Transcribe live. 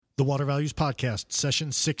The Water Values Podcast,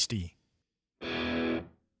 Session 60.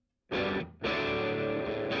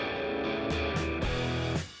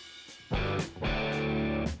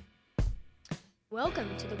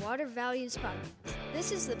 Welcome to the Water Values Podcast.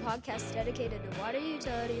 This is the podcast dedicated to water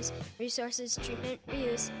utilities, resources, treatment,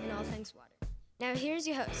 reuse, and all things water. Now here's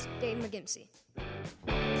your host, Dave McGimsey.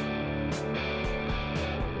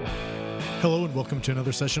 Hello and welcome to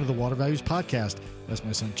another session of the Water Values Podcast. As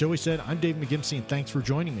my son Joey said, I'm Dave McGimsey and thanks for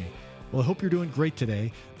joining me. Well, I hope you're doing great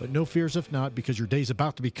today, but no fears if not, because your day's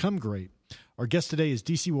about to become great. Our guest today is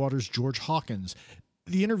DC Water's George Hawkins.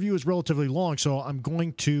 The interview is relatively long, so I'm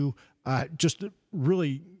going to just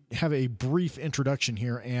really have a brief introduction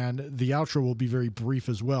here, and the outro will be very brief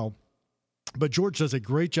as well. But George does a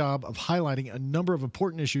great job of highlighting a number of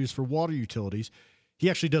important issues for water utilities. He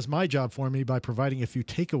actually does my job for me by providing a few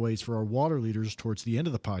takeaways for our water leaders towards the end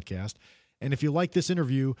of the podcast. And if you like this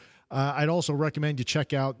interview, I'd also recommend you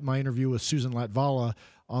check out my interview with Susan Latvala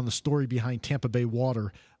on the story behind Tampa Bay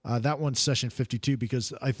Water. That one's session 52,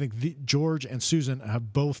 because I think George and Susan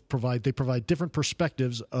have both provide different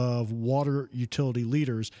perspectives of water utility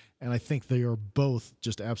leaders, and I think they are both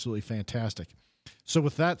just absolutely fantastic. So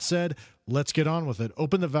with that said, let's get on with it.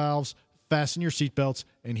 Open the valves, fasten your seatbelts,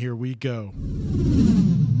 and here we go.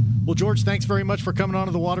 Well, George, thanks very much for coming on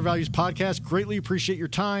to the Water Values Podcast. Greatly appreciate your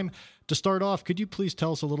time. To start off, could you please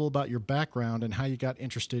tell us a little about your background and how you got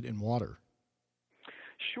interested in water?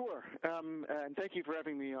 Sure, and thank you for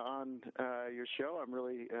having me on your show. I'm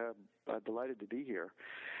really delighted to be here.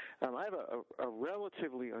 I have a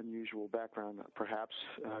relatively unusual background, perhaps,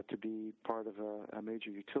 to be part of a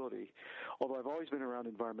major utility, although I've always been around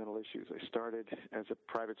environmental issues. I started as a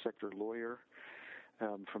private sector lawyer.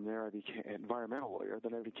 From there, I became an environmental lawyer.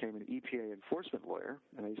 Then I became an EPA enforcement lawyer,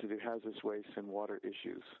 and I used to do hazardous waste and water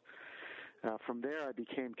issues. From there, I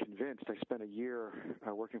became convinced. I spent a year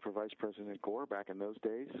working for Vice President Gore back in those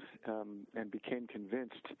days, and became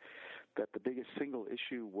convinced that the biggest single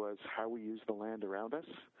issue was how we use the land around us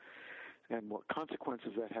and what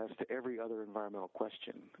consequences that has to every other environmental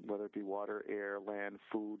question, whether it be water, air, land,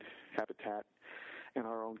 food, habitat, and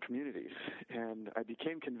our own communities. And I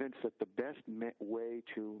became convinced that the best way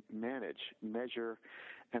to manage, measure,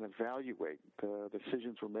 and evaluate the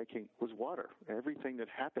decisions we're making was water. Everything that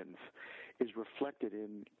happens is reflected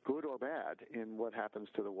in good or bad in what happens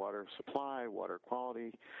to the water supply, water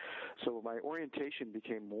quality. So my orientation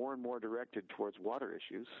became more and more directed towards water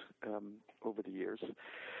issues over the years.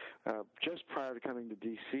 Just prior to coming to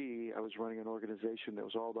D.C., I was running an organization that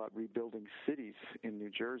was all about rebuilding cities in New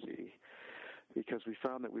Jersey, because we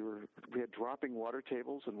found that we had dropping water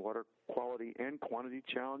tables and water quality and quantity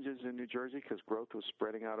challenges in New Jersey, because growth was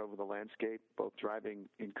spreading out over the landscape, both driving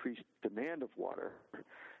increased demand of water.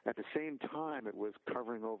 At the same time, it was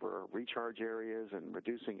covering over recharge areas and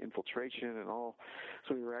reducing infiltration and all.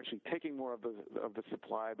 So we were actually taking more of the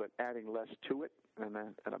supply, but adding less to it. And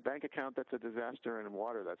a bank account, that's a disaster, and in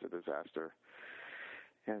water, that's a disaster.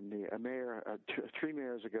 And the mayor, 3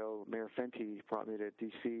 mayors ago, Mayor Fenty brought me to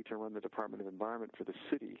D.C. to run the Department of Environment for the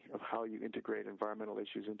city, of how you integrate environmental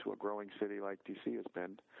issues into a growing city like D.C. has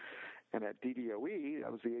been. And at DDOE,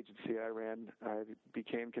 that was the agency I ran, I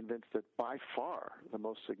became convinced that by far the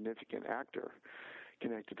most significant actor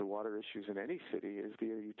connected to water issues in any city is the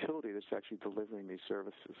utility that's actually delivering these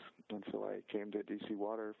services. And so I came to D.C.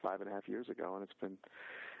 Water 5.5 years ago, and it's been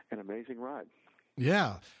an amazing ride.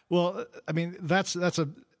 Yeah. Well, I mean, that's a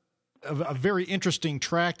very interesting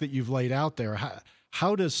track that you've laid out there.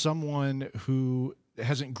 How does someone who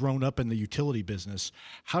hasn't grown up in the utility business,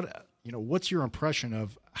 what's your impression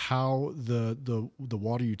of how the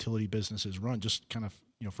water utility business is run? Just kind of,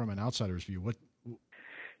 from an outsider's view, what?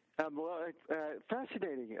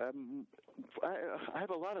 Fascinating. I have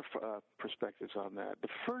a lot of perspectives on that. The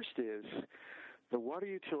first is, the water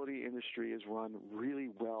utility industry is run really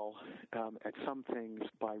well at some things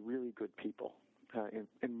by really good people.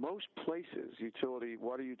 In most places,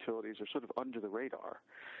 water utilities are sort of under the radar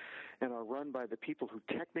and are run by the people who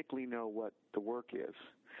technically know what the work is,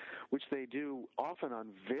 which they do often on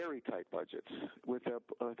very tight budgets with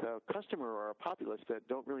a customer or a populace that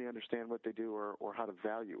don't really understand what they do or how to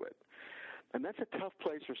value it. And that's a tough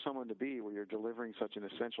place for someone to be, where you're delivering such an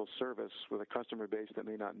essential service with a customer base that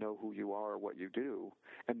may not know who you are or what you do.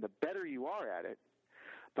 And the better you are at it,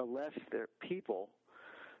 the less there are people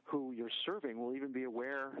who you're serving will even be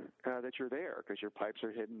aware that you're there, because your pipes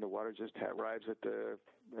are hidden. The water just arrives at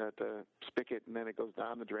the spigot, and then it goes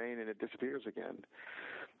down the drain and it disappears again.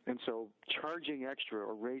 And so charging extra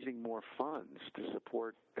or raising more funds to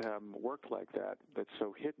support work like that that's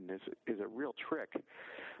so hidden is a real trick,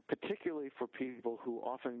 particularly for people who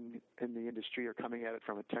often in the industry are coming at it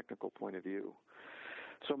from a technical point of view.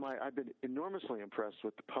 So I've been enormously impressed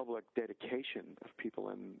with the public dedication of people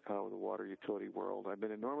in the water utility world. I've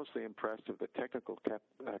been enormously impressed with the technical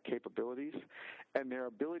capabilities and their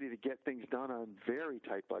ability to get things done on very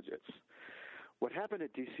tight budgets. What happened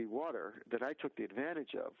at DC Water that I took the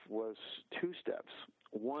advantage of was two steps.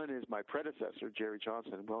 One is my predecessor, Jerry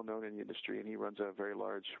Johnson, well known in the industry, and he runs a very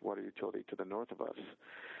large water utility to the north of us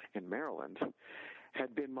in Maryland,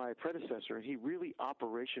 had been my predecessor, and he really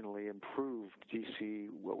operationally improved DC,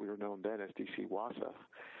 what we were known then as DC WASA,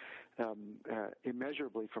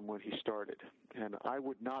 immeasurably from when he started. And I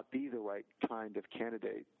would not be the right kind of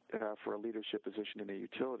candidate for a leadership position in a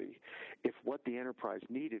utility if what the enterprise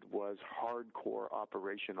needed was hardcore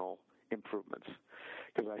operational improvements,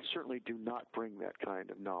 because I certainly do not bring that kind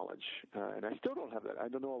of knowledge, and I still don't have that. I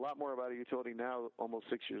don't know a lot more about a utility now, almost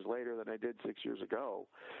 6 years later, than I did 6 years ago,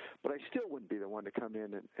 but I still wouldn't be the one to come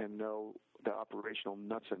in and know the operational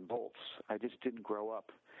nuts and bolts. I just didn't grow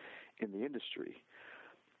up in the industry.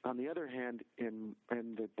 On the other hand, in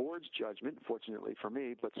the board's judgment, fortunately for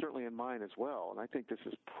me, but certainly in mine as well, and I think this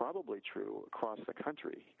is probably true across the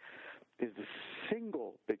country, is the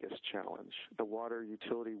single biggest challenge the water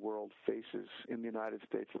utility world faces in the United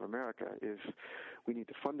States of America is we need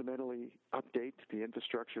to fundamentally update the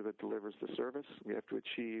infrastructure that delivers the service. We have to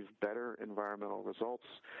achieve better environmental results.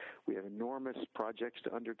 We have enormous projects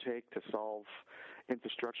to undertake to solve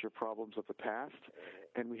infrastructure problems of the past,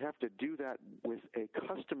 and we have to do that with a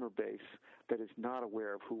customer base that is not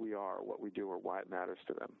aware of who we are, what we do, or why it matters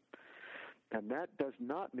to them. And that does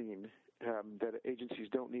not mean that agencies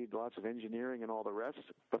don't need lots of engineering and all the rest,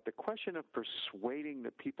 but the question of persuading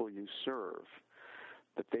the people you serve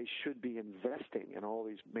that they should be investing in all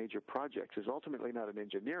these major projects is ultimately not an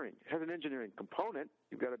engineering. It has an engineering component.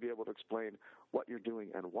 You've got to be able to explain what you're doing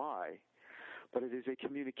and why, but it is a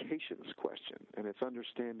communications question, and it's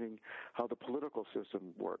understanding how the political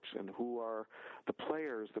system works and who are the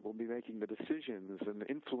players that will be making the decisions and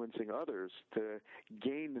influencing others to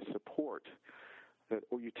gain the support that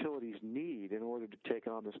utilities need in order to take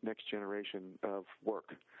on this next generation of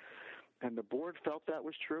work. And the board felt that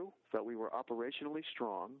was true, that we were operationally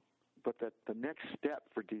strong, but that the next step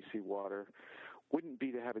for DC Water wouldn't be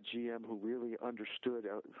to have a GM who really understood,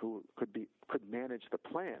 who could manage the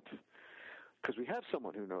plant, because we have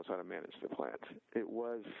someone who knows how to manage the plant. It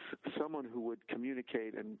was someone who would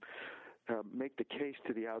communicate and make the case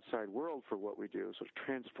to the outside world for what we do, so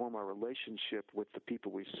transform our relationship with the people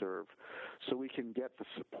we serve so we can get the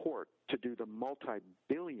support to do the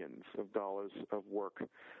multi-billions of dollars of work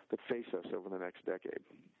that face us over the next decade.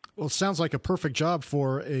 Well, it sounds like a perfect job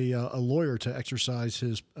for a lawyer to exercise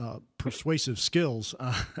his persuasive skills.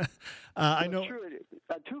 I know. True.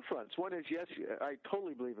 On two fronts. One is, yes, I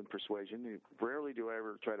totally believe in persuasion. Rarely do I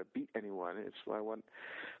ever try to beat anyone. I want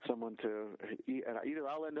someone to either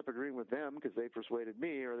I'll end up agreeing with them because they persuaded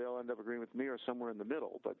me, or they'll end up agreeing with me, or somewhere in the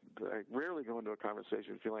middle. But I rarely go into a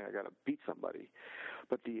conversation feeling I got to beat somebody.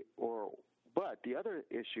 But the other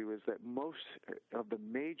issue is that most of the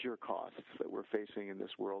major costs that we're facing in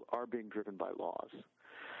this world are being driven by laws.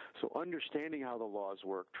 So understanding how the laws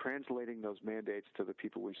work, translating those mandates to the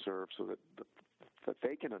people we serve so that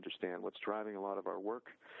they can understand what's driving a lot of our work,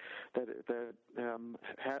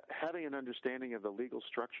 having an understanding of the legal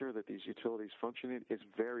structure that these utilities function in is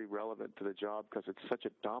very relevant to the job because it's such a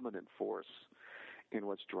dominant force in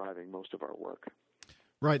what's driving most of our work.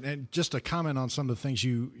 Right, and just a comment on some of the things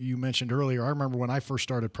you mentioned earlier. I remember when I first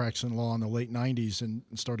started practicing law in the late 90s and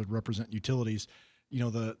started representing utilities,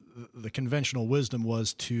 the conventional wisdom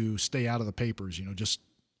was to stay out of the papers, just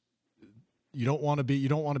you don't want to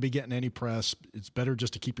be getting any press. It's better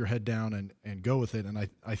just to keep your head down and go with it. And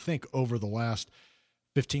I think over the last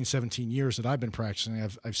 15, 17 years that I've been practicing,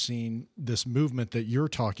 I've seen this movement that you're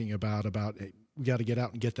talking about hey, we got to get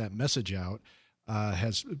out and get that message out,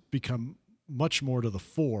 has become much more to the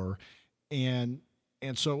fore. And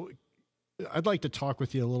so I'd like to talk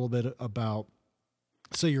with you a little bit about,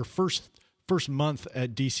 say, your first month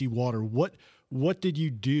at DC Water. What did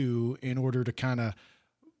you do in order to kind of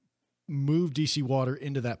move DC Water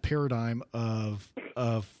into that paradigm of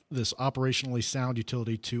this operationally sound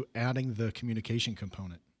utility to adding the communication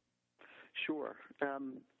component? Sure.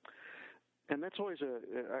 And that's always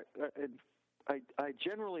I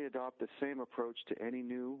generally adopt the same approach to any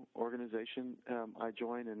new organization I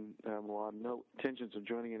join, and while I have no intentions of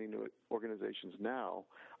joining any new organizations now,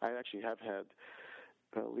 I actually have had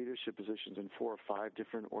leadership positions in 4 or 5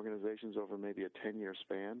 different organizations over maybe a 10-year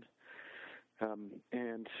span.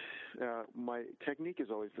 And my technique is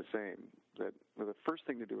always the same, that the first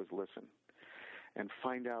thing to do is listen and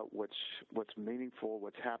find out what's meaningful,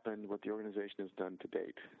 what's happened, what the organization has done to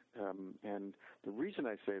date. And the reason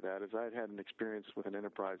I say that is I had an experience with an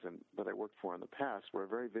enterprise that I worked for in the past where a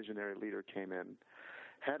very visionary leader came in,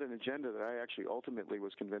 had an agenda that I actually ultimately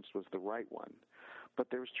was convinced was the right one. But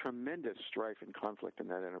there was tremendous strife and conflict in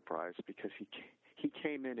that enterprise because he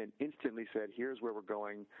came in and instantly said, here's where we're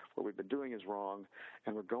going, what we've been doing is wrong,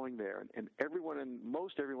 and we're going there. And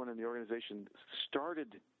most everyone in the organization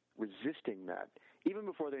started resisting that, even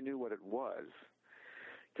before they knew what it was,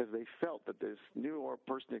 because they felt that this new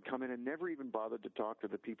person had come in and never even bothered to talk to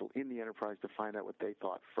the people in the enterprise to find out what they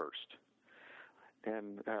thought first.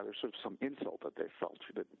 And there's sort of some insult that they felt,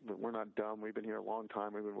 that we're not dumb, we've been here a long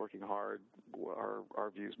time, we've been working hard,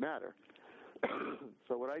 our views matter.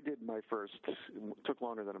 So what I did took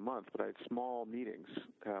longer than a month, but I had small meetings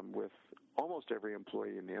with almost every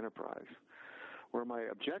employee in the enterprise, where my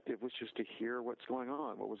objective was just to hear what's going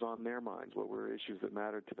on, what was on their minds, what were issues that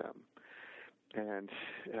mattered to them. And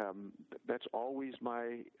that's always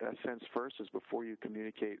my sense first, is before you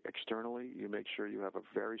communicate externally, you make sure you have a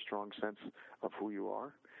very strong sense of who you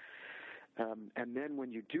are. And then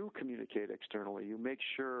when you do communicate externally, you make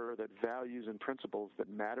sure that values and principles that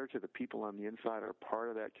matter to the people on the inside are part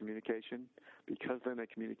of that communication, because then the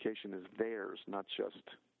communication is theirs, not just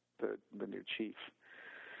the new chief.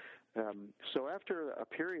 So after a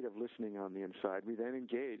period of listening on the inside, we then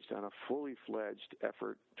engaged on a fully fledged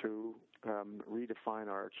effort to redefine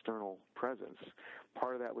our external presence.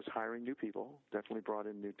 Part of that was hiring new people, definitely brought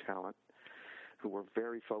in new talent who were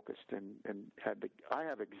very focused and I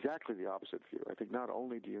have exactly the opposite view. I think not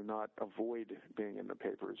only do you not avoid being in the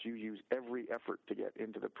papers, you use every effort to get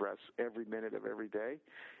into the press every minute of every day,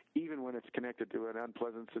 even when it's connected to an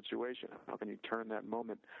unpleasant situation. How can you turn that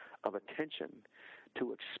moment of attention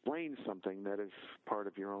to explain something that is part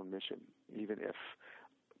of your own mission, even if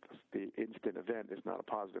the instant event is not a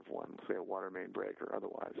positive one, say a water main break or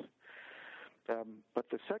otherwise. But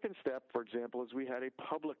the second step, for example, is we had a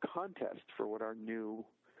public contest for what our new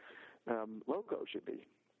logo should be.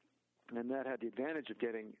 And that had the advantage of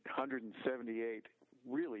getting 178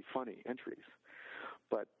 really funny entries.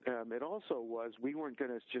 But it also was, we weren't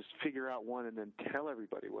going to just figure out one and then tell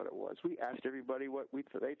everybody what it was. We asked everybody what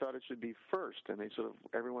they thought it should be first, and they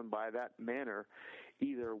everyone by that manner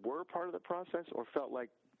either were part of the process or felt like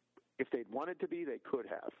if they'd wanted to be, they could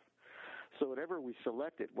have. So whatever we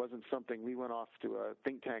selected wasn't something we went off to a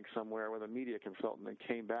think tank somewhere with a media consultant and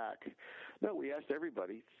came back. No, we asked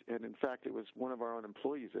everybody, and in fact, it was one of our own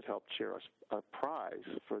employees that helped share us a prize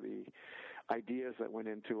for the ideas that went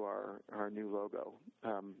into our new logo.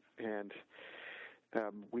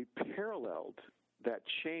 We paralleled that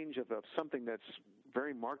change of something that's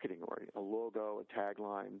very marketing-oriented, a logo, a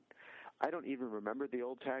tagline. I don't even remember the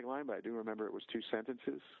old tagline, but I do remember it was 2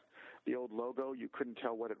 sentences. The old logo, you couldn't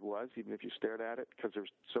tell what it was, even if you stared at it, because it was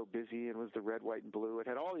so busy and it was the red, white, and blue. It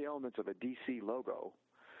had all the elements of a DC logo,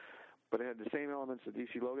 but it had the same elements of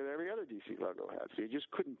DC logo that every other DC logo had. So you just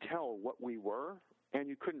couldn't tell what we were, and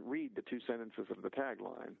you couldn't read the 2 sentences of the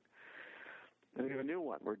tagline. And we have a new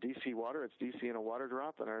one. We're DC Water. It's DC in a water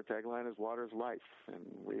drop, and our tagline is "Water's Life." And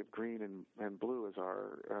we have green and blue as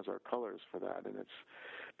our colors for that. And it's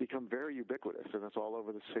become very ubiquitous, and it's all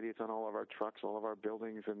over the city. It's on all of our trucks, all of our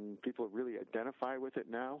buildings, and people really identify with it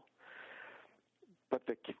now. But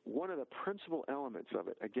one of the principal elements of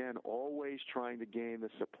it, again, always trying to gain the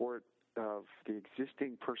support of the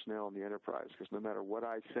existing personnel in the enterprise, because no matter what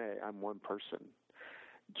I say, I'm one person.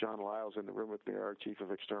 John Lyle's in the room with me, our Chief of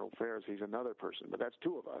External Affairs. He's another person, but that's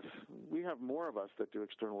 2 of us. We have more of us that do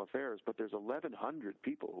external affairs, but there's 1,100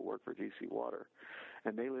 people who work for DC Water,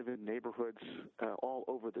 and they live in neighborhoods all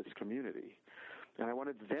over this community. And I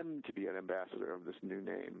wanted them to be an ambassador of this new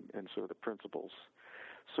name and sort of the principles.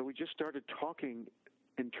 So we just started talking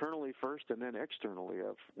internally first and then externally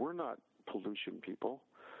of, we're not pollution people.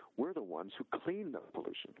 We're the ones who clean the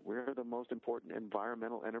pollution. We're the most important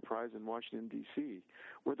environmental enterprise in Washington, D.C.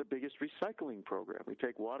 We're the biggest recycling program. We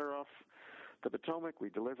take water off the Potomac. We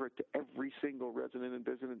deliver it to every single resident and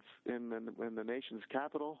business in the nation's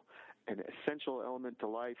capital, an essential element to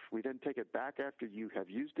life. We then take it back after you have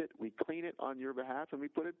used it. We clean it on your behalf, and we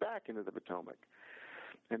put it back into the Potomac.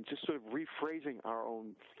 And just sort of rephrasing our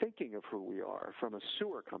own thinking of who we are, from a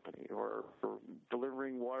sewer company or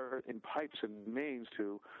delivering water start in pipes and mains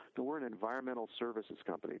to we're an environmental services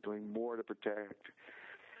company doing more to protect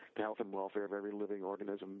the health and welfare of every living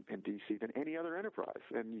organism in D.C. than any other enterprise.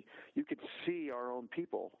 And you could see our own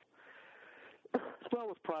people swell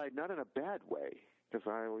with pride, not in a bad way, because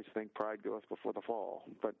I always think pride goeth before the fall,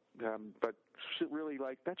 but really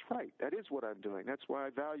like, that's right, that is what I'm doing. That's why I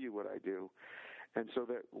value what I do. And so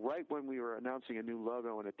that right when we were announcing a new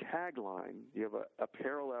logo and a tagline, you have a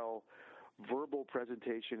parallel verbal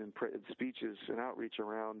presentation and speeches and outreach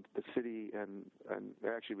around the city, and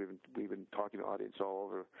actually we've been talking to audience all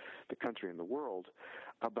over the country and the world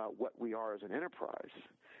about what we are as an enterprise,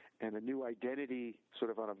 and a new identity sort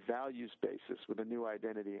of on a values basis with a new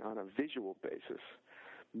identity on a visual basis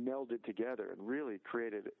melded together and really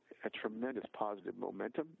created a tremendous positive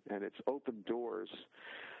momentum, and it's opened doors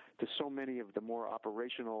to so many of the more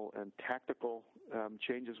operational and tactical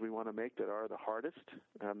changes we want to make that are the hardest,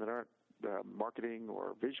 that aren't marketing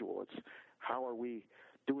or visual. It's how are we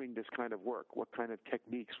doing this kind of work? What kind of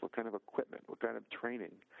techniques? What kind of equipment? What kind of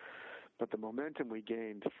training? But the momentum we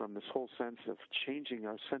gained from this whole sense of changing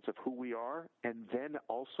our sense of who we are, and then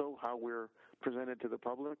also how we're presented to the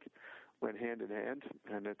public, went hand in hand,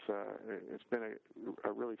 and it's been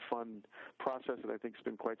a really fun process that I think has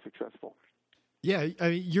been quite successful. Yeah, I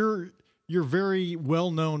mean, you're very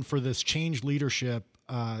well known for this change leadership,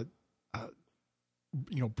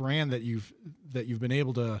 brand that you've been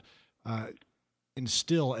able to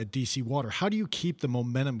instill at DC Water. How do you keep the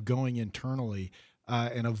momentum going internally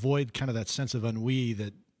and avoid kind of that sense of ennui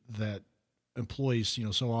that employees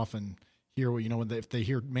so often hear? If they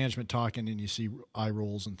hear management talking and you see eye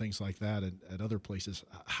rolls and things like that at other places.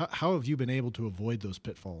 How have you been able to avoid those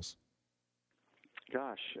pitfalls?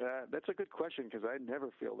 Gosh, that's a good question, because I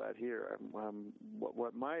never feel that here.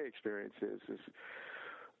 What my experience is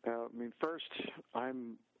first, I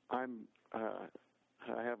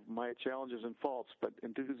have my challenges and faults, but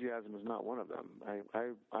enthusiasm is not one of them.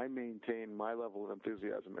 I maintain my level of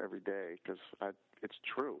enthusiasm every day because it's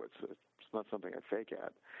true. It's not something I fake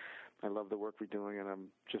at. I love the work we're doing, and I'm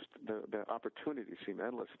just the opportunities seem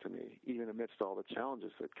endless to me, even amidst all the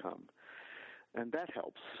challenges that come. And that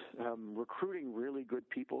helps. Recruiting really good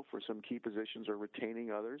people for some key positions or retaining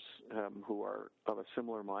others who are of a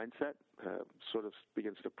similar mindset sort of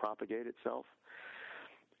begins to propagate itself.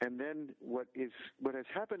 And then what has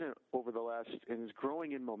happened over the last, and is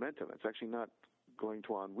growing in momentum, it's actually not going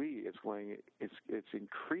to ennui, it's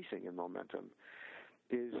increasing in momentum,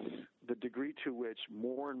 is the degree to which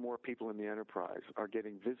more and more people in the enterprise are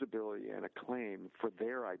getting visibility and acclaim for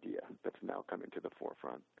their idea that's now coming to the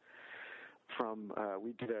forefront.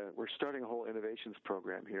 We're starting a whole innovations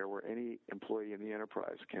program here where any employee in the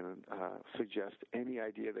enterprise can suggest any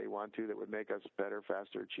idea they want to that would make us better,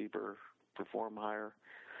 faster, cheaper, perform higher.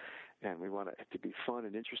 And we want it to be fun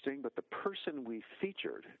and interesting. But the person we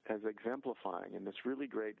featured as exemplifying in this really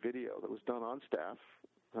great video that was done on staff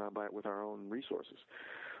with our own resources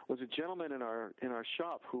was a gentleman in our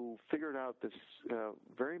shop who figured out this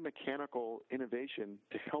very mechanical innovation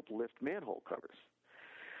to help lift manhole covers.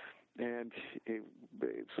 And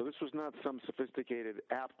so this was not some sophisticated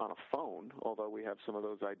app on a phone, although we have some of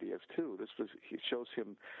those ideas too. He shows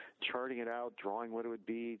him charting it out, drawing what it would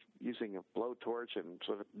be, using a blowtorch and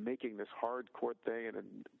sort of making this hardcore thing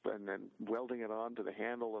and then welding it on to the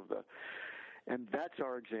handle of the. And that's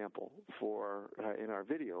our example in our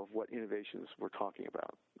video of what innovations we're talking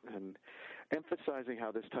about, and emphasizing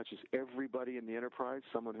how this touches everybody in the enterprise,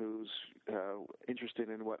 someone who's interested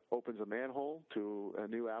in what opens a manhole to a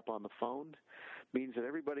new app on the phone, means that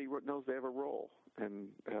everybody knows they have a role. And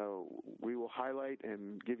we will highlight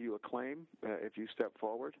and give you a claim if you step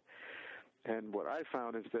forward. And what I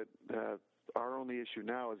found is that our only issue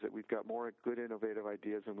now is that we've got more good innovative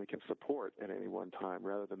ideas than we can support at any one time,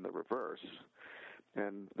 rather than the reverse.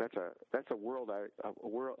 And that's a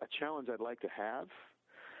challenge I'd like to have.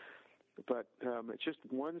 But it's just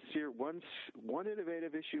one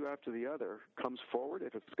innovative issue after the other comes forward.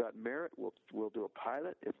 If it's got merit, we'll do a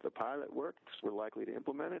pilot. If the pilot works, we're likely to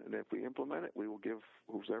implement it. And if we implement it, we will give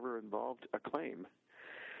who's ever involved a claim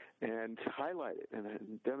and highlight it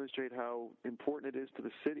and demonstrate how important it is to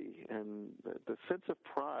the city. And the sense of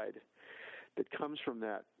pride that comes from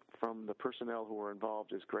that, from the personnel who are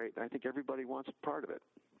involved, is great. And I think everybody wants a part of it.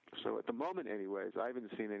 So at the moment, anyways, I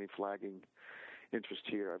haven't seen any flagging interest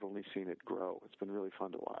here. I've only seen it grow. It's been really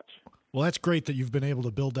fun to watch. Well, that's great that you've been able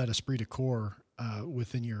to build that esprit de corps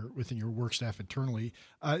within your work staff internally.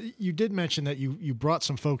 You did mention that you brought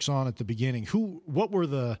some folks on at the beginning. What were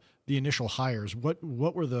the initial hires? What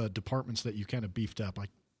were the departments that you kind of beefed up?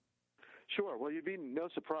 Sure. Well, you'd be no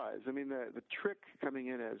surprise. I mean, the trick coming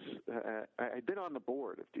in as I'd been on the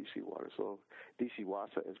board of DC Water, so DC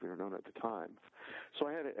WASA, as we were known at the time. So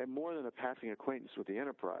I had more than a passing acquaintance with the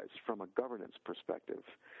enterprise from a governance perspective.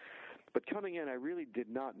 But coming in, I really did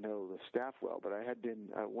not know the staff well, but I had been,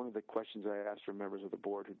 one of the questions I asked from members of the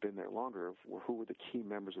board who'd been there longer were who were the key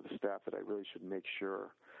members of the staff that I really should make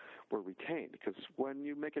sure were retained. Because when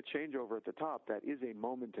you make a changeover at the top, that is a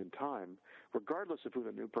moment in time, regardless of who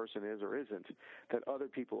the new person is or isn't, that other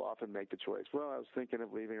people often make the choice. Well, I was thinking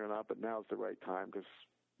of leaving or not, but now's the right time because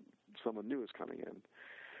someone new is coming in.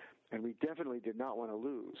 And we definitely did not want to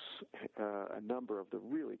lose a number of the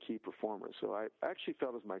really key performers. So I actually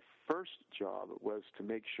felt as my first job was to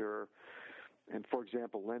make sure, and for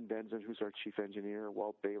example, Len Benson, who's our chief engineer,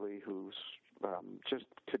 Walt Bailey, who's just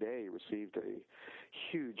today received a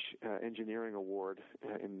huge engineering award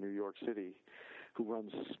in New York City, who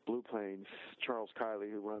runs Blue Plains, Charles Kiley,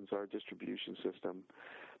 who runs our distribution system.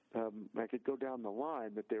 I could go down the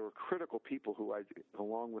line, but they were critical people who I,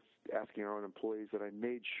 along with asking our own employees, that I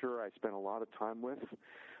made sure I spent a lot of time with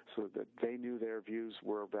so that they knew their views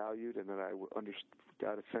were valued and that I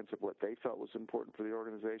got a sense of what they felt was important for the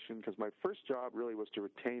organization, because my first job really was to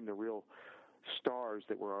retain the real stars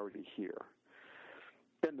that were already here.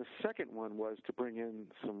 Then the second one was to bring in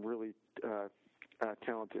some really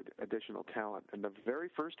talented additional talent. And the very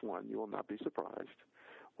first one, you will not be surprised,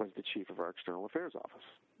 was the chief of our external affairs office.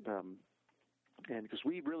 And because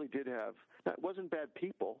we really did have, it wasn't bad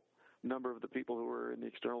people. A number of the people who were in the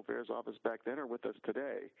external affairs office back then are with us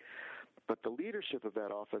today. But the leadership of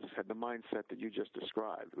that office had the mindset that you just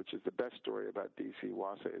described, which is the best story about DC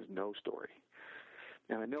WASA is no story.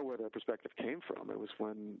 And I know where their perspective came from. It was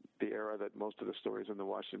when the era that most of the stories in the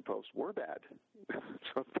Washington Post were bad.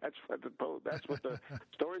 So that's what the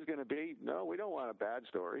story's going to be. No, we don't want a bad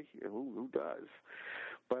story. Who does?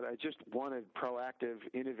 But I just wanted proactive,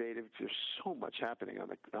 innovative. There's so much happening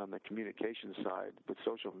on the communication side with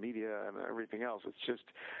social media and everything else. It's just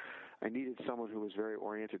I needed someone who was very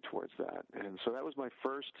oriented towards that. And so that was my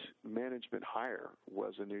first management hire,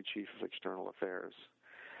 was a new chief of external affairs.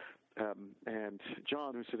 And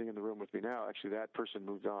John, who's sitting in the room with me now, actually that person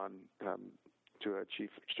moved on to a chief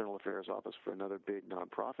external affairs office for another big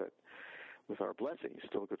nonprofit with our blessing. He's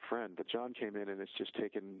still a good friend. But John came in and it's just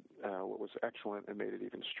taken what was excellent and made it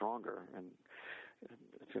even stronger. And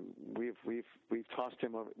we've tossed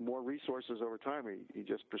him more resources over time. He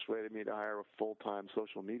just persuaded me to hire a full-time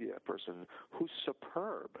social media person who's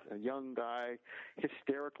superb, a young guy,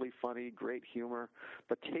 hysterically funny, great humor,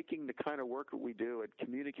 but taking the kind of work that we do and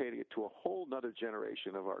communicating it to a whole nother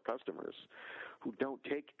generation of our customers who don't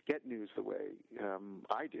get news the way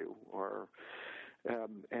I do,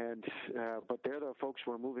 but they're the folks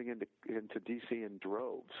who are moving into DC in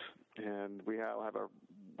droves, and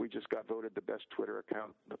we just got voted the best Twitter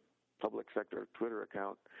account, the public sector Twitter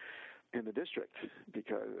account in the district,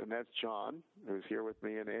 and that's John, who's here with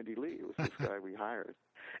me, and Andy Lee, who was this guy we hired.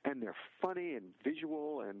 And they're funny and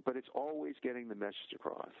visual, but it's always getting the message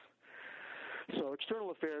across. So external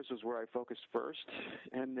affairs was where I focused first,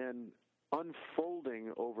 and then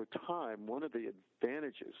unfolding over time, one of the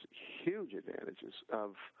advantages, huge advantages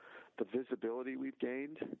of the visibility we've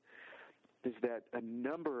gained is that a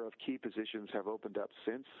number of key positions have opened up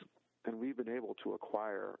since, and we've been able to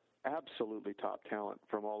acquire absolutely top talent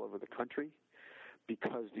from all over the country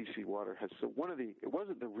because DC Water has. So it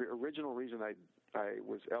wasn't the original reason I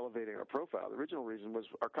was elevating our profile. The original reason was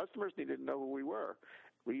our customers needed to know who we were.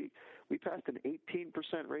 We passed an 18%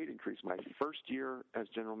 rate increase my first year as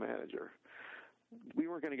general manager. We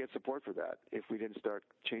weren't going to get support for that if we didn't start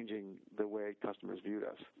changing the way customers viewed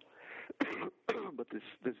us. But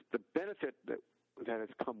the benefit that has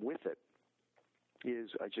come with it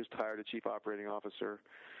is I just hired a chief operating officer.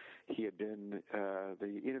 He had been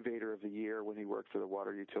the innovator of the year when he worked for the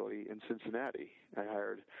water utility in Cincinnati. I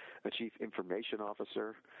hired a chief information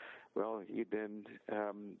officer. Well, he'd been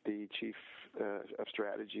the chief of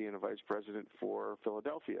strategy and a vice president for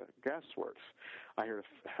Philadelphia Gas Works. I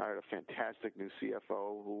hired a fantastic new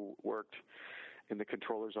CFO who worked in the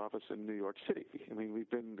controller's office in New York City. I mean,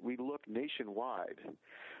 we look nationwide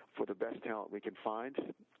for the best talent we can find,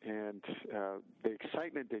 and the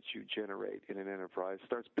excitement that you generate in an enterprise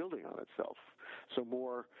starts building on itself. So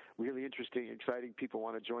more really interesting, exciting people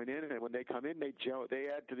want to join in, and when they come in, they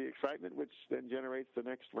add to the excitement, which then generates the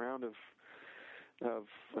next round of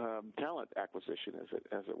talent acquisition,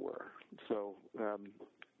 as it were. So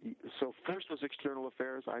first was external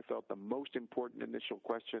affairs. I felt the most important initial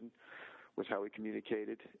question was how we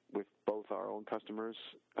communicated with both our own customers,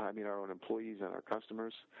 our own employees and our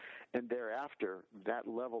customers. And thereafter, that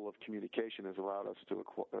level of communication has allowed us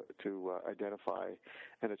to identify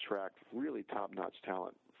and attract really top-notch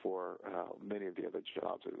talent for many of the other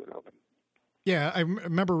jobs that have been open. Yeah, I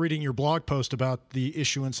remember reading your blog post about the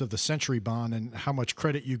issuance of the Century Bond and how much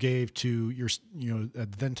credit you gave to your,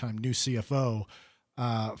 at the then time new CFO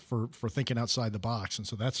for thinking outside the box, and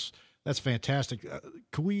so that's fantastic.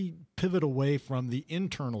 Could we pivot away from the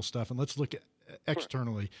internal stuff and let's look at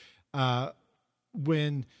externally?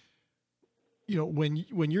 When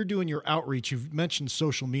you're doing your outreach, you've mentioned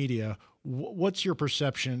social media. What's your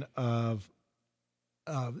perception of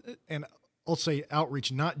and I'll say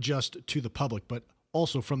outreach, not just to the public, but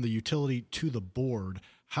also from the utility to the board?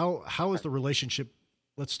 How is the relationship?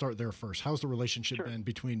 Let's start there first. How's the relationship been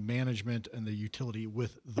between management and the utility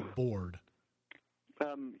with the board?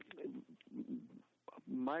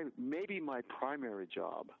 My primary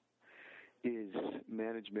job is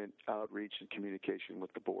management outreach and communication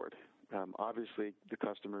with the board. Obviously the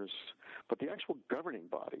customers, but the actual governing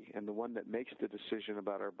body and the one that makes the decision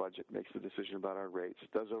about our budget, makes the decision about our rates,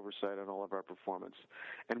 does oversight on all of our performance.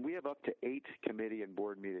 And we have up to 8 committee and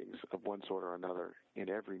board meetings of one sort or another in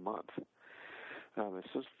every month.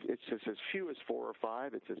 It's just as few as 4 or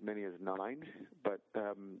 5. It's as many as 9. But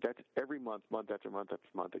that's every month after month after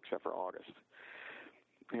month, except for August.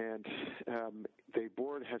 And the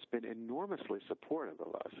board has been enormously supportive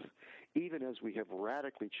of us, even as we have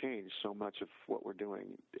radically changed so much of what we're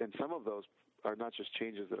doing. And some of those are not just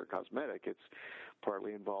changes that are cosmetic. It's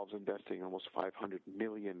partly involves investing almost $500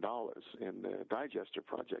 million in the digester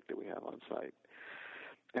project that we have on site.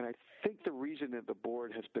 And I think the reason that the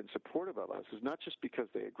board has been supportive of us is not just because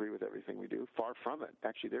they agree with everything we do. Far from it.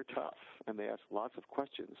 Actually, they're tough, and they ask lots of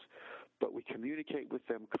questions. But we communicate with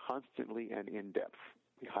them constantly and in depth.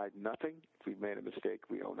 We hide nothing. If we've made a mistake,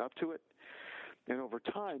 we own up to it. And over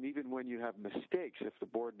time, even when you have mistakes, if the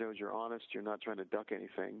board knows you're honest, you're not trying to duck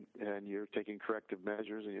anything, and you're taking corrective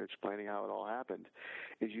measures and you're explaining how it all happened,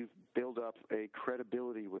 is you build up a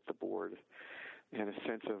credibility with the board and a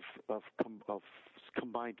sense of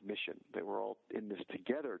combined mission, that we're all in this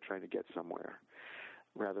together trying to get somewhere,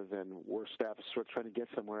 rather than we're staff sort of trying to get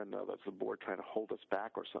somewhere and that's the board trying to hold us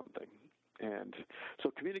back or something. And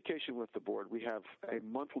so communication with the board, we have a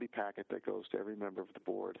monthly packet that goes to every member of the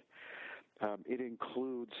board. It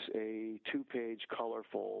includes a 2-page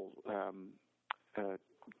colorful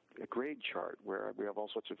a grade chart where we have all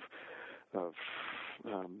sorts of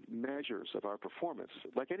measures of our performance,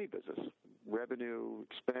 like any business: revenue,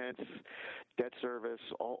 expense, debt service,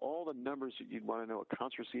 all the numbers that you'd want to know: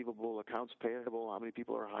 accounts receivable, accounts payable, how many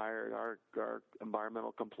people are hired, our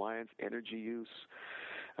environmental compliance, energy use,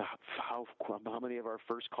 how many of our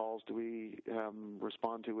first calls do we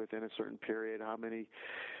respond to within a certain period, how many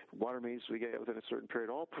water mains do we get within a certain period,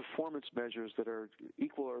 all performance measures that are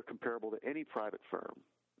equal or comparable to any private firm.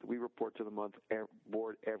 We report to the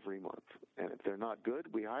board every month, and if they're not good,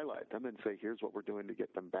 we highlight them and say, here's what we're doing to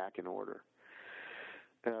get them back in order.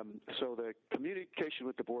 So the communication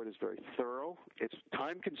with the board is very thorough. It's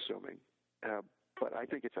time-consuming, but I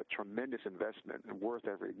think it's a tremendous investment and worth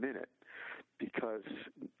every minute because,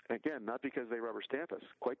 again, not because they rubber stamp us,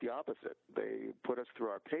 quite the opposite. They put us through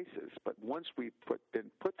our paces, but once we've been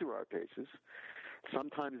put through our paces,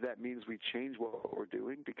 sometimes that means we change what we're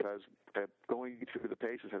doing because going through the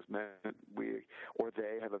paces has meant we or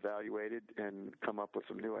they have evaluated and come up with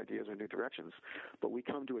some new ideas or new directions. But we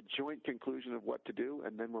come to a joint conclusion of what to do,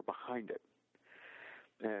 and then we're behind it.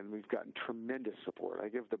 And we've gotten tremendous support. I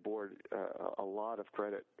give the board a lot of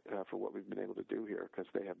credit for what we've been able to do here because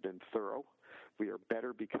they have been thorough. We are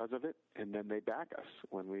better because of it, and then they back us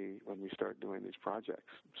when we start doing these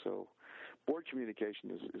projects. So board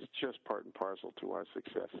communication is just part and parcel to our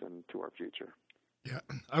success and to our future. Yeah,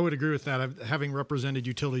 I would agree with that. Having represented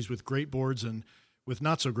utilities with great boards and with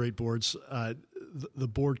not so great boards, the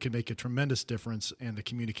board can make a tremendous difference, and the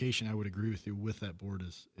communication, I would agree with you, with that board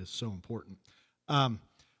is so important.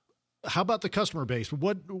 How about the customer base?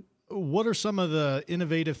 What are some of the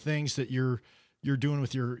innovative things that you're doing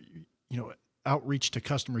with your outreach to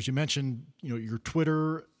customers? You mentioned your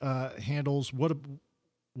Twitter handles. What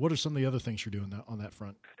are some of the other things you're doing on that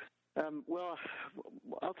front? Well,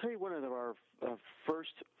 I'll tell you one of our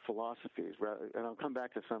first philosophies, and I'll come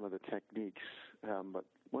back to some of the techniques, but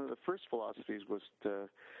one of the first philosophies was to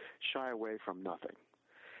shy away from nothing.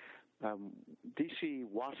 DC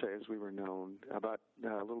WASA, as we were known, about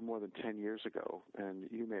a little more than 10 years ago, and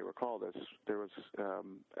you may recall this, there was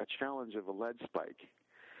a challenge of a lead spike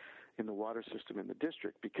in the water system in the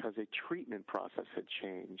district because a treatment process had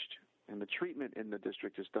changed, And the treatment in the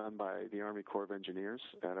district is done by the Army Corps of Engineers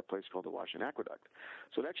at a place called the Washington Aqueduct.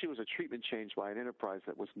 So it actually was a treatment change by an enterprise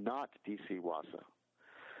that was not D.C. WASA.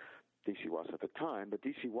 D.C. WASA at the time, but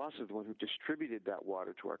D.C. WASA is the one who distributed that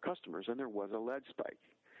water to our customers, and there was a lead spike.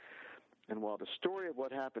 And while the story of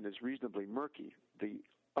what happened is reasonably murky, the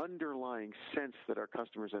underlying sense that our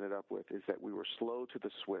customers ended up with is that we were slow to the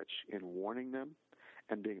switch in warning them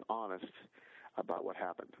and being honest about what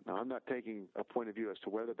happened. Now, I'm not taking a point of view as to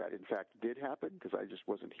whether that in fact did happen, because I just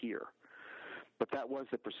wasn't here. But that was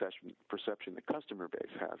the perception the customer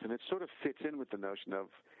base has. And it sort of fits in with the notion of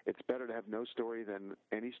it's better to have no story than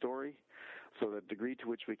any story. So the degree to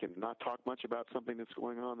which we can not talk much about something that's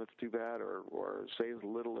going on that's too bad, or say as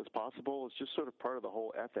little as possible, is just sort of part of the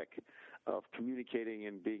whole ethic of communicating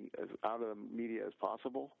and being as out of the media as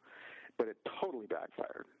possible. But it totally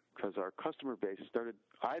backfired, because our customer base started,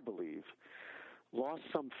 I believe, lost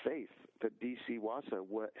some faith that D.C. WASA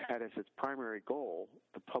had as its primary goal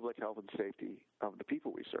the public health and safety of the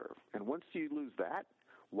people we serve. And once you lose that,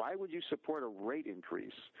 why would you support a rate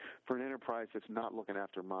increase for an enterprise that's not looking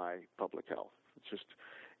after my public health?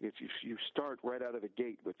 You start right out of the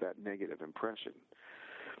gate with that negative impression.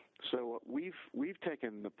 So we've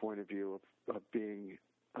taken the point of view of being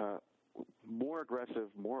more aggressive,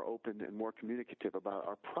 more open, and more communicative about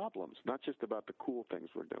our problems, not just about the cool things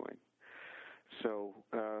we're doing. So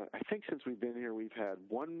I think since we've been here, we've had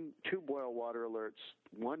two boil water alerts,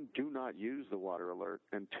 one do not use the water alert,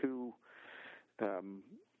 and two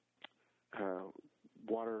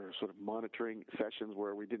water sort of monitoring sessions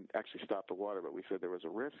where we didn't actually stop the water, but we said there was a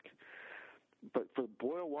risk. But for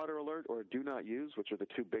boil water alert or do not use, which are the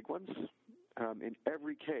two big ones, in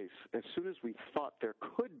every case, as soon as we thought there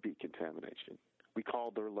could be contamination, we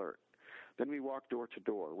called the alert. Then we walked door to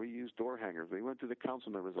door. We used door hangers. We went to the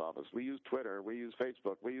council member's office. We used Twitter. We used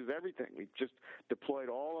Facebook. We used everything. We just deployed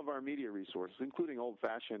all of our media resources, including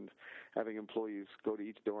old-fashioned having employees go to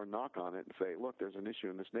each door and knock on it and say, look, there's an issue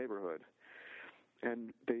in this neighborhood.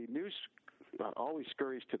 And the news always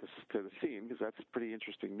scurries to the scene, because that's pretty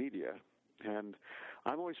interesting media. And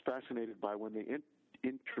I'm always fascinated by when they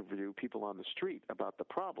interview people on the street about the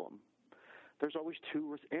problem. There's always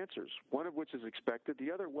two answers, one of which is expected.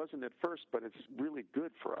 The other wasn't at first, but it's really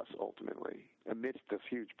good for us ultimately amidst this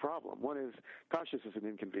huge problem. One is, gosh, this is an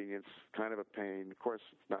inconvenience, kind of a pain. Of course,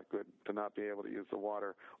 it's not good to not be able to use the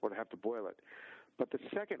water or to have to boil it. But the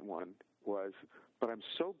second one was, but I'm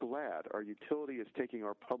so glad our utility is taking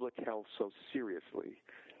our public health so seriously.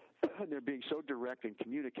 And they're being so direct and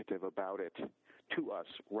communicative about it to us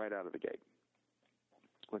right out of the gate.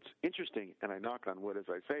 What's interesting, and I knock on wood as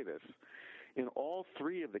I say this, in all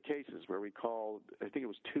three of the cases where we called, I think it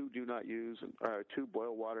was two do not use, two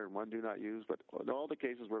boil water and one do not use, but in all the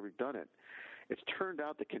cases where we've done it, it's turned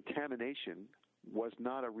out the contamination was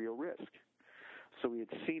not a real risk. So we had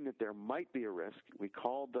seen that there might be a risk. We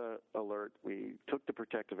called the alert. We took the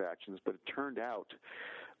protective actions, but it turned out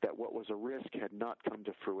that what was a risk had not come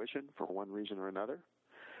to fruition for one reason or another.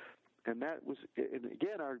 And that was, and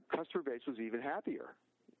again, our customer base was even happier.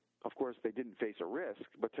 Of course, they didn't face a risk,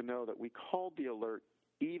 but to know that we called the alert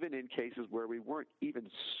even in cases where we weren't even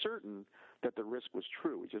certain that the risk was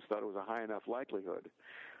true. We just thought it was a high enough likelihood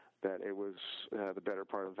that it was the better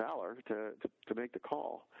part of valor to make the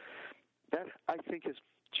call. That, I think, has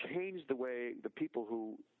changed the way the people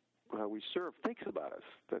who we serve thinks about us,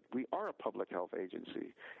 that we are a public health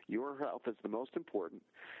agency. Your health is the most important,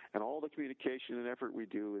 and all the communication and effort we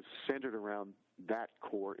do is centered around that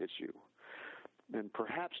core issue. And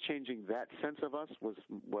perhaps changing that sense of us was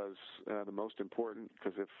the most important,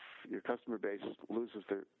 because if your customer base loses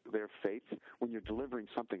their faith when you're delivering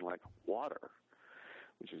something like water,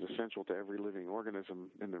 which is essential to every living organism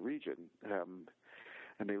in the region,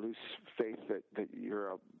 and they lose faith that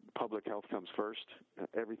your public health comes first,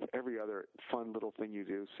 every other fun little thing you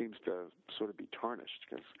do seems to sort of be tarnished,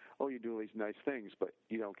 because, you do all these nice things, but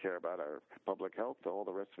you don't care about our public health. All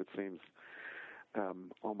the rest of it seems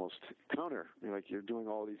almost counter, like you're doing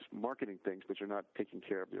all these marketing things, but you're not taking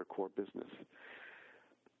care of your core business.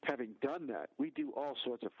 Having done that, we do all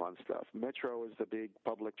sorts of fun stuff. Metro is the big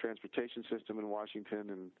public transportation system in Washington,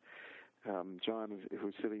 and John,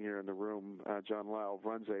 who's sitting here in the room, John Lyle,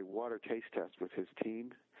 runs a water taste test with his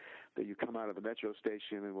team that you come out of the Metro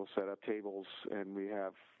station and we'll set up tables, and we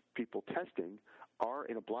have people testing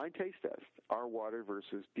in a blind taste test, our water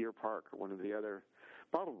versus Deer Park or one of the other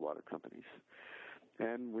bottled water companies.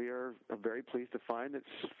 And we are very pleased to find that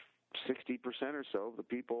 60% or so of the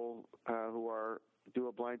people who do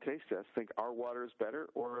a blind taste test think our water is better,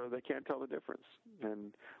 or they can't tell the difference.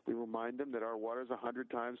 And we remind them that our water is 100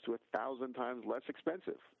 times to 1,000 times less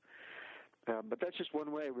expensive. But that's just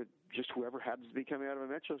one way with just whoever happens to be coming out of a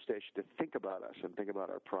metro station to think about us and think about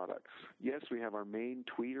our products. Yes, we have our main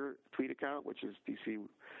tweet account, which is DC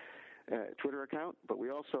Twitter account, but we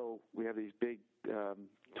have these big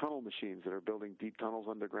tunnel machines that are building deep tunnels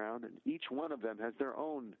underground, and each one of them has their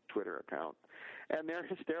own Twitter account. And they're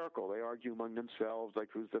hysterical. They argue among themselves, like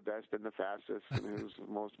who's the best and the fastest and who's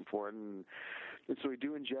the most important. And so we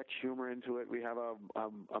do inject humor into it. We have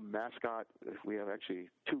a mascot. We have actually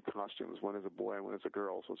two costumes. One is a boy and one is a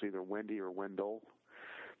girl. So it's either Wendy or Wendell,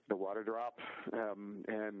 the water drop.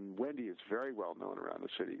 And Wendy is very well known around the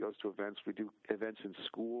city. Goes to events. We do events in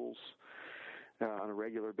schools on a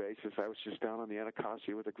regular basis. I was just down on the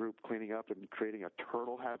Anacostia with a group cleaning up and creating a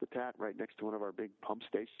turtle habitat right next to one of our big pump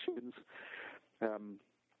stations.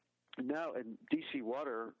 Now in DC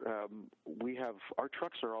Water, we have our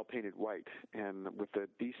trucks are all painted white, and with the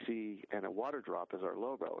DC and a water drop as our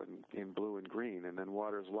logo in blue and green, and then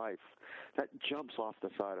Water's Life. That jumps off the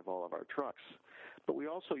side of all of our trucks. But we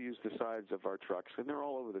also use the sides of our trucks, and they're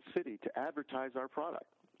all over the city, to advertise our product.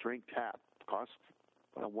 Drink Tap costs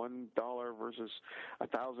 $1 versus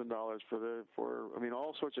 $1,000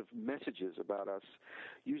 all sorts of messages about us,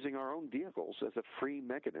 using our own vehicles as a free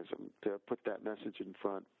mechanism to put that message in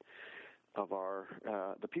front of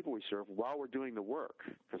the people we serve while we're doing the work.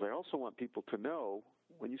 Because I also want people to know,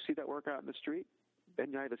 when you see that work out in the street,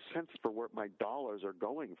 then I have a sense for where my dollars are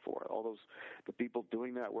going for. All the people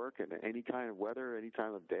doing that work in any kind of weather, any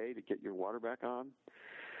time of day, to get your water back on.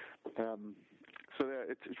 So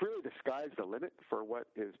it's really the sky's the limit for what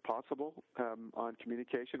is possible on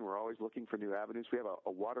communication. We're always looking for new avenues. We have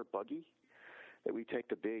a water buggy that we take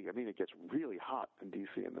it gets really hot in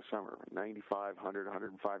D.C. in the summer, 95, 100,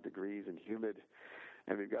 105 degrees and humid.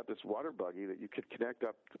 And we've got this water buggy that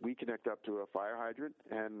we connect up to a fire hydrant,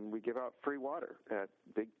 and we give out free water at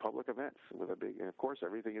big public events and of course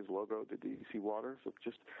everything is logoed to DC Water. So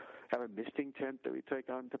just have a misting tent that we take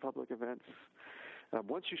on to public events.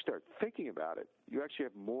 Once you start thinking about it, you actually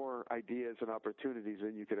have more ideas and opportunities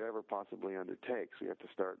than you could ever possibly undertake. So you have to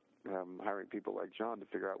start hiring people like John to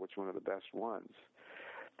figure out which one are the best ones.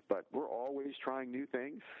 But we're always trying new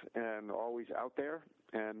things and always out there.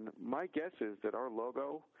 And my guess is that our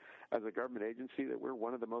logo as a government agency, that we're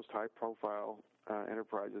one of the most high-profile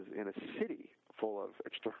enterprises in a city full of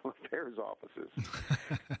external affairs offices.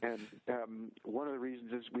 And one of the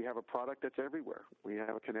reasons is we have a product that's everywhere. We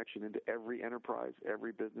have a connection into every enterprise,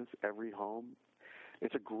 every business, every home.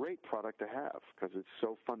 It's a great product to have because it's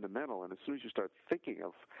so fundamental. And as soon as you start thinking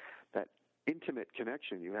of that intimate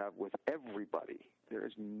connection you have with everybody, there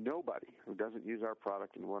is nobody who doesn't use our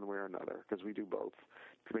product in one way or another, because we do both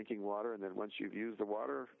drinking water, and then once you've used the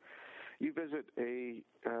water, you visit a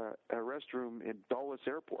restroom in Dulles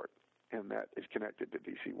Airport, and that is connected to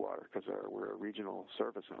DC Water because we're a regional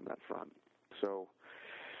service on that front. So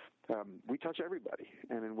we touch everybody,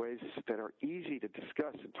 and in ways that are easy to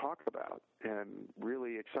discuss and talk about and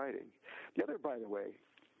really exciting. The other, by the way,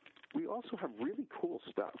 we also have really cool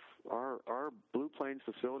stuff. Our Blue Plains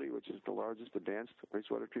facility, which is the largest advanced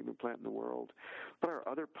wastewater treatment plant in the world, but our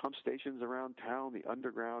other pump stations around town, the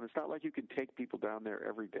underground, it's not like you can take people down there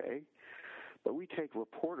every day, but we take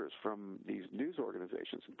reporters from these news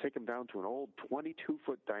organizations and take them down to an old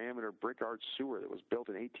 22-foot diameter brick arch sewer that was built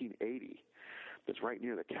in 1880 that's right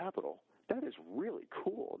near the Capitol. That is really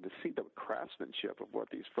cool to see the craftsmanship of what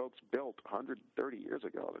these folks built 130 years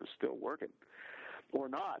ago that is still working. Or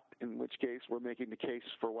not, in which case we're making the case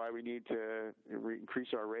for why we need to increase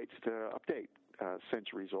our rates to update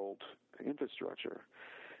centuries-old infrastructure.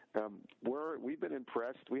 We've been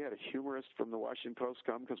impressed. We had a humorist from the Washington Post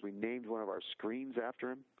come because we named one of our screens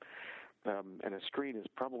after him. And a screen is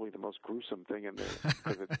probably the most gruesome thing in there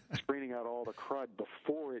because it's screening out all the crud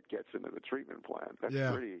before it gets into the treatment plant.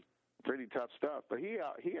 That's pretty tough stuff. But he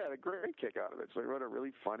had a great kick out of it. So he wrote a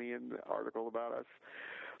really funny article about us.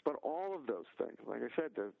 But all of those things, like I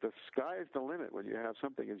said, the sky is the limit when you have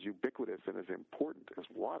something as ubiquitous and as important as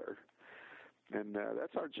water. And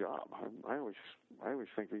that's our job. I always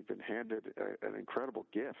think we've been handed an incredible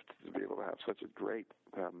gift to be able to have such a great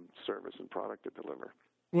service and product to deliver.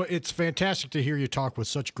 Well, it's fantastic to hear you talk with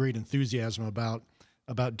such great enthusiasm about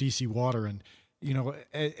DC Water. And, you know,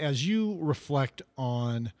 as you reflect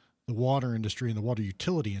on the water industry and the water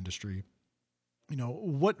utility industry, you know,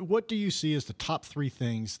 what do you see as the top three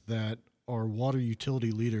things that our water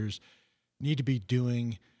utility leaders need to be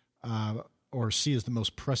doing or see as the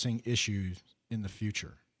most pressing issues in the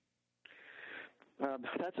future?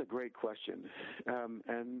 That's a great question.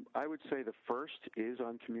 And I would say the first is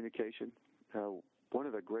on communication. one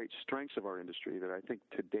of the great strengths of our industry that I think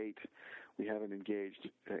to date we haven't engaged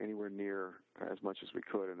anywhere near as much as we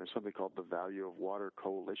could, and there's something called the Value of Water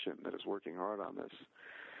Coalition that is working hard on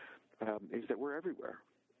this, is that we're everywhere.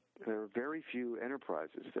 There are very few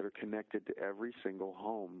enterprises that are connected to every single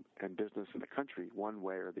home and business in the country one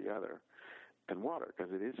way or the other than water,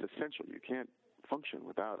 because it is essential. You can't function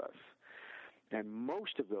without us. And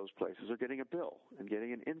most of those places are getting a bill and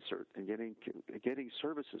getting an insert and getting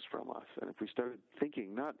services from us. And if we started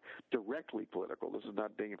thinking not directly political, this is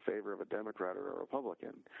not being in favor of a Democrat or a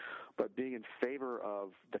Republican, but being in favor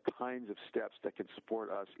of the kinds of steps that can support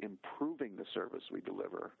us improving the service we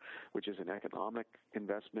deliver, which is an economic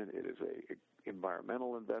investment, it is a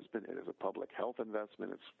environmental investment, it is a public health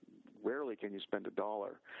investment. It's rarely can you spend a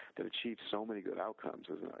dollar that achieves so many good outcomes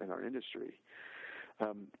in our industry.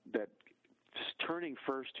 That turning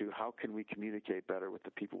first to how can we communicate better with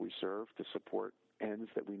the people we serve to support ends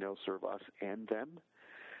that we know serve us and them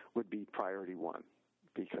would be priority one.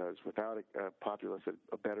 Because without a populace that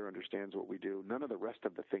better understands what we do, none of the rest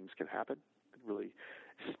of the things can happen. It really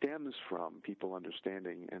stems from people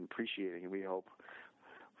understanding and appreciating, and we hope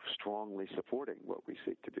strongly supporting what we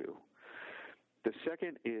seek to do. The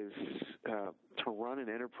second is to run an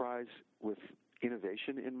enterprise with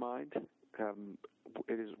innovation in mind.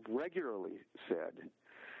 It is regularly said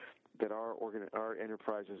that our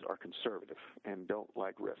enterprises are conservative and don't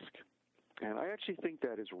like risk. And I actually think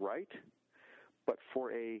that is right, but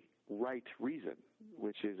for a right reason,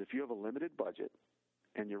 which is if you have a limited budget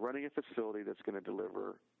and you're running a facility that's going to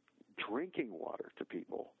deliver drinking water to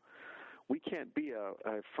people, we can't be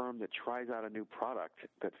a firm that tries out a new product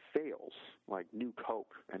that fails, like New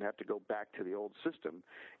Coke, and have to go back to the old system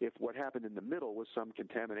if what happened in the middle was some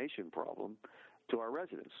contamination problem to our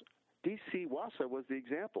residents. DC Wassa was the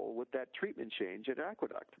example with that treatment change at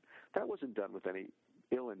Aqueduct. That wasn't done with any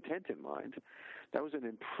ill intent in mind. That was an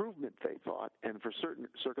improvement, they thought, and for certain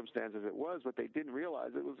circumstances it was, but they didn't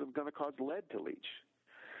realize it was going to cause lead to leach.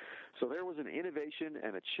 So there was an innovation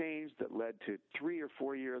and a change that led to 3 or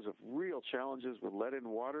 4 years of real challenges with lead in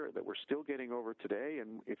water that we're still getting over today.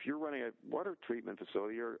 And if you're running a water treatment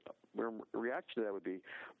facility, your reaction to that would be,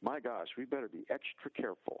 my gosh, we better be extra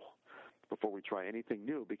careful before we try anything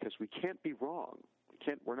new, because we can't be wrong.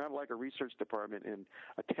 We're not like a research department in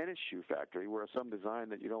a tennis shoe factory where some design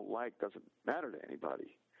that you don't like doesn't matter to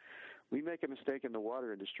anybody. We make a mistake in the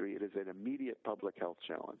water industry, it is an immediate public health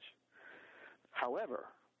challenge. However,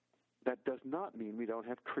 that does not mean we don't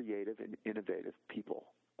have creative and innovative people.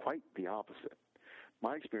 Quite the opposite.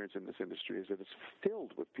 My experience in this industry is that it's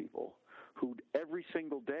filled with people who every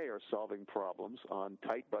single day are solving problems on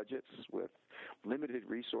tight budgets with limited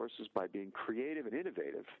resources by being creative and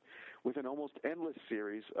innovative with an almost endless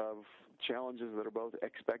series of challenges that are both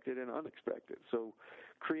expected and unexpected. So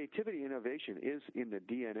creativity and innovation is in the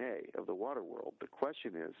DNA of the water world. The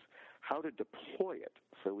question is how to deploy it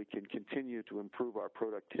so we can continue to improve our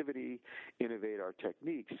productivity, innovate our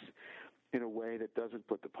techniques in a way that doesn't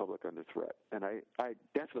put the public under threat. And I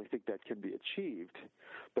definitely think that can be achieved,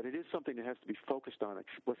 but it is something that has to be focused on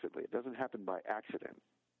explicitly. It doesn't happen by accident.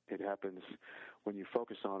 It happens when you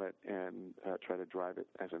focus on it and try to drive it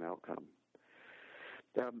as an outcome.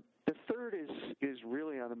 The third is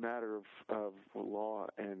really on a matter of law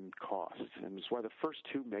and cost, and it's why the first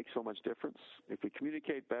two make so much difference. If we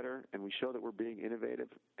communicate better and we show that we're being innovative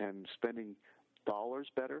and spending dollars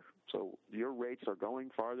better, so your rates are going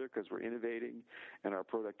farther because we're innovating and our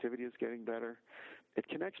productivity is getting better, it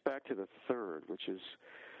connects back to the third, which is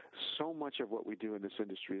so much of what we do in this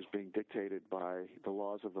industry is being dictated by the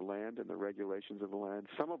laws of the land and the regulations of the land,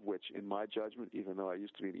 some of which, in my judgment, even though I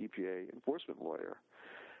used to be an EPA enforcement lawyer,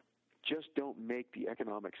 just don't make the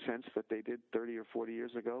economic sense that they did 30 or 40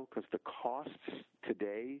 years ago, because the costs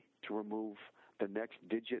today to remove the next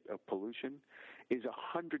digit of pollution is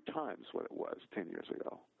 100 times what it was 10 years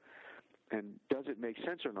ago. And does it make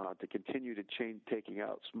sense or not to continue to change taking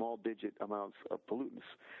out small digit amounts of pollutants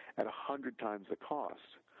at 100 times the cost?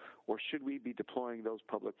 Or should we be deploying those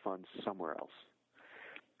public funds somewhere else?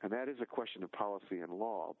 And that is a question of policy and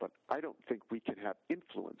law, but I don't think we can have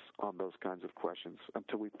influence on those kinds of questions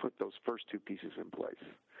until we put those first two pieces in place,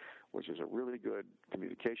 which is a really good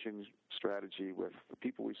communication strategy with the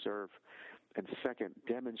people we serve, and second,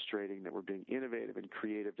 demonstrating that we're being innovative and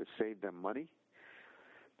creative to save them money,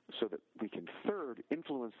 so that we can, third,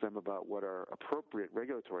 influence them about what are appropriate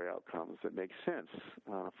regulatory outcomes that make sense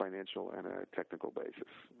on a financial and a technical basis.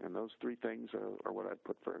 And those three things are what I'd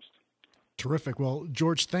put first. Terrific. Well,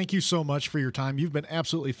 George, thank you so much for your time. You've been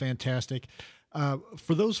absolutely fantastic.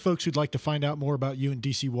 For those folks who'd like to find out more about you and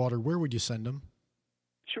DC Water, where would you send them?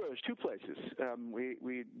 Sure. There's two places.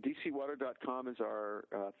 DCwater.com is our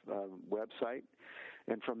website,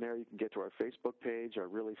 and from there you can get to our Facebook page, our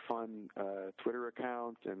really fun Twitter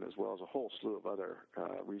account, and as well as a whole slew of other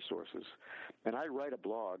resources. And I write a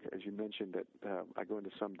blog, as you mentioned, that I go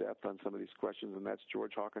into some depth on some of these questions, and that's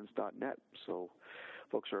georgehawkins.net. So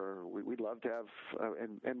we'd love to have,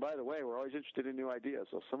 and by the way, we're always interested in new ideas.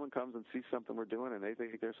 So if someone comes and sees something we're doing and they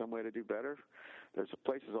think there's some way to do better, there's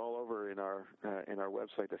places all over in our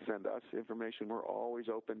website to send us information. We're always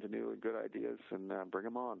open to new and good ideas, and bring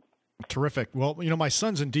them on. Terrific. Well, my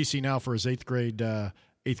son's in D.C. now for his eighth grade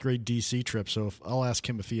D.C. trip, so I'll ask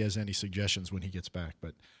him if he has any suggestions when he gets back.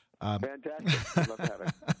 But fantastic. I'd love to have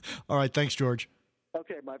it. All right. Thanks, George.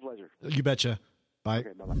 Okay, my pleasure. You betcha. Bye.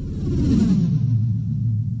 Okay, bye-bye.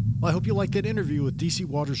 Well, I hope you liked that interview with DC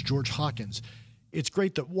Water's George Hawkins. It's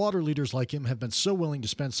great that water leaders like him have been so willing to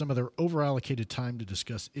spend some of their overallocated time to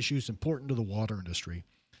discuss issues important to the water industry.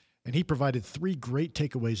 And he provided 3 great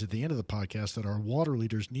takeaways at the end of the podcast that our water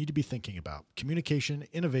leaders need to be thinking about: communication,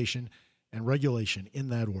 innovation, and regulation, in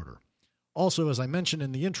that order. Also, as I mentioned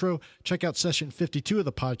in the intro, check out session 52 of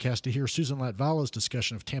the podcast to hear Susan Latvala's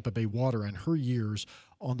discussion of Tampa Bay Water and her years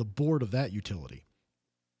on the board of that utility.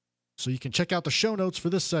 So you can check out the show notes for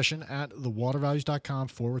this session at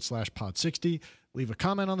thewatervalues.com/pod60. Leave a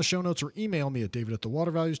comment on the show notes or email me at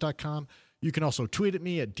david@thewatervalues.com. You can also tweet at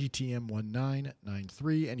me at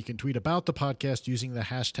DTM1993, and you can tweet about the podcast using the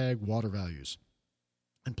hashtag watervalues.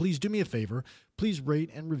 And please do me a favor. Please rate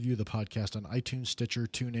and review the podcast on iTunes, Stitcher,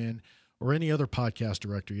 TuneIn, or any other podcast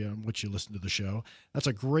directory on which you listen to the show. That's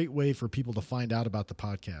a great way for people to find out about the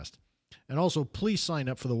podcast. And also, please sign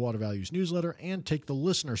up for the Water Values newsletter and take the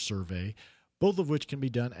listener survey, both of which can be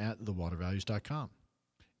done at thewatervalues.com.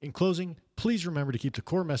 In closing, please remember to keep the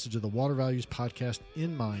core message of the Water Values podcast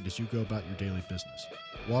in mind as you go about your daily business.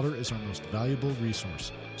 Water is our most valuable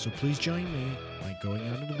resource, so please join me by going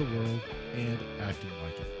out into the world and acting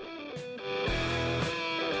like it.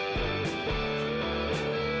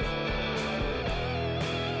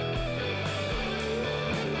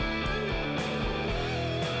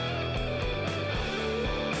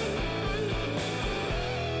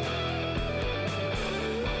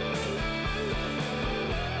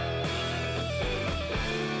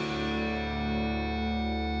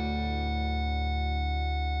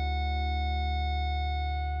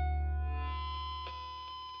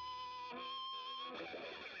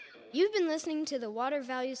 You've been listening to the Water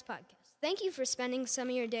Values Podcast. Thank you for spending some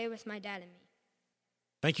of your day with my dad and me.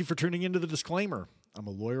 Thank you for tuning into the disclaimer. I'm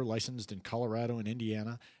a lawyer licensed in Colorado and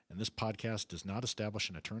Indiana, and this podcast does not establish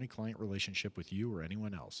an attorney-client relationship with you or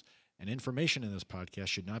anyone else, and information in this podcast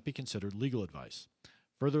should not be considered legal advice.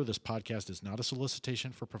 Further, this podcast is not a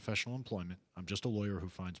solicitation for professional employment. I'm just a lawyer who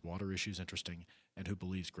finds water issues interesting and who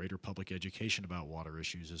believes greater public education about water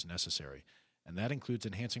issues is necessary. And that includes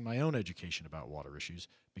enhancing my own education about water issues,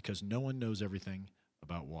 because no one knows everything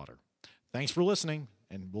about water. Thanks for listening,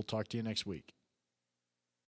 and we'll talk to you next week.